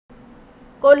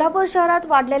कोल्हापूर शहरात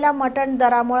वाढलेल्या मटण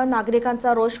दरामुळे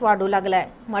नागरिकांचा रोष वाढू लागलाय।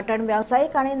 मटण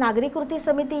व्यावसायिक आणि नागरी कृती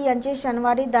समिती यांची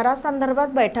शनिवारी दरासंदर्भात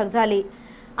बैठक झाली।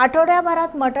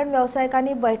 आठवड्याभरात मटण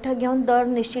व्यावसायिकांनी बैठक घेऊन दर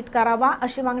निश्चित करावा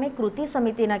अशी मागणी कृती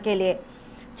समितीने केली आहे।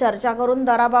 चर्चा करून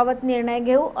दराबाबत निर्णय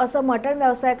घेऊ असं मटण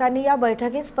व्यावसायिकांनी या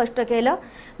बैठकीत स्पष्ट केलं।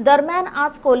 दरम्यान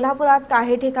आज कोल्हापुरात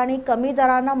काही ठिकाणी कमी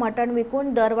दराने मटण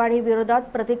विकून दरवाढी विरोधात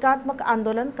प्रतिकात्मक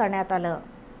आंदोलन करण्यात आलं।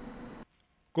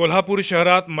 कोल्हापूर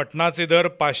शहरात मटणाचे दर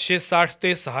 560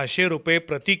 ते 600 रुपये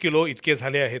प्रति किलो इतके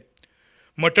झाले आहेत।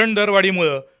 मटण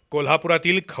दरवाढीमुळे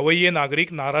कोल्हापुरातील खवय्ये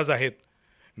नागरिक नाराज आहेत।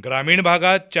 ग्रामीण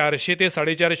भागात 400 ते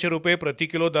 450 रुपये प्रति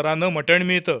किलो दरानं मटण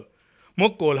मिळतं, मग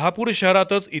कोल्हापूर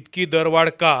शहरातच इतकी दरवाढ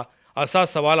का असा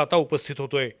सवाल आता उपस्थित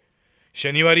होतोय।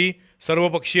 शनिवारी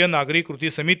सर्वपक्षीय नागरी कृती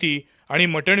समिती आणि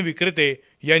मटण विक्रेते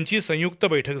यांची संयुक्त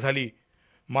बैठक झाली।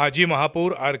 माजी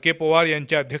महापौर के पवार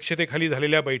यांच्या अध्यक्षतेखाली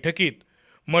झालेल्या बैठकीत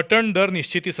मटण दर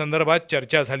निश्चिती संदर्भात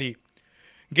चर्चा झाली।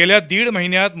 गेल्या 1.5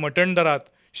 महिन्यात मटण दरात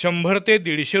 100 ते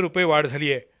 150 रुपये वाढ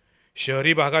झाली आहे।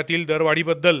 शहरी भागातील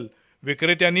दरवाढीबद्दल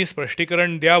विक्रेत्यांनी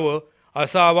स्पष्टीकरण द्यावं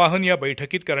असं आवाहन या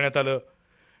बैठकीत करण्यात आलं।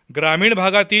 ग्रामीण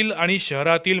भागातील आणि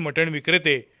शहरातील मटण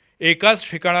विक्रेते एकाच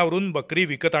ठिकाणावरून बकरी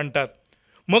विकत आणतात,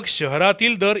 मग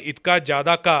शहरातील दर इतका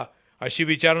जादा का अशी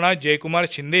विचारणा जयकुमार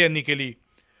शिंदे यांनी केली।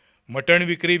 मटण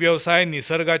विक्री व्यवसाय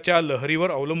निसर्गाच्या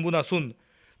लहरीवर अवलंबून असून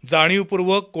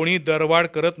जाणीवपूर्वक कोणी दरवाढ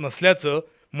करत नसल्याचं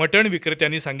मटण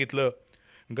विक्रेत्यांनी सांगितलं।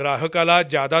 ग्राहकाला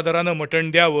जादा दरानं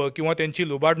मटण द्यावं किंवा त्यांची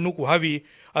लुबाडणूक व्हावी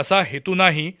असा हेतू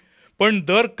नाही, पण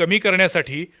दर कमी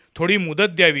करण्यासाठी थोडी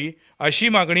मुदत द्यावी अशी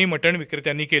मागणी मटण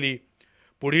विक्रेत्यांनी केली।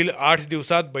 पुढील 8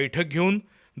 दिवसात बैठक घेऊन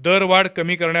दरवाढ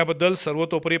कमी करण्याबद्दल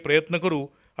सर्वतोपरी प्रयत्न करू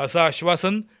असं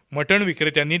आश्वासन मटण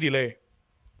विक्रेत्यांनी दिलंय।